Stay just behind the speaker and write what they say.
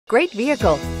great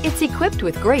vehicle. It's equipped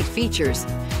with great features.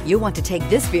 You want to take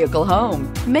this vehicle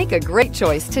home. Make a great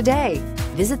choice today.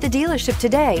 Visit the dealership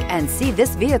today and see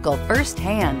this vehicle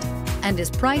firsthand, and is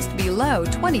priced below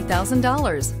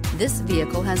 $20,000. This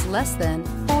vehicle has less than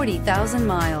 40,000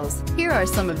 miles. Here are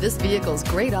some of this vehicle's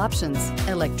great options: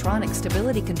 electronic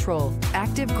stability control,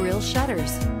 active grille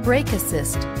shutters, brake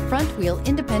assist, front wheel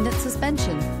independent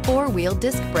suspension, four-wheel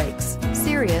disc brakes,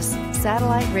 Sirius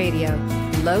satellite radio,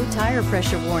 low tire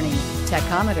pressure warning,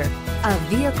 tachometer. A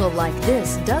vehicle like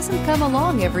this doesn't come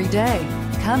along every day.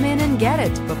 Come in and get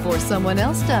it before someone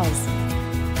else does.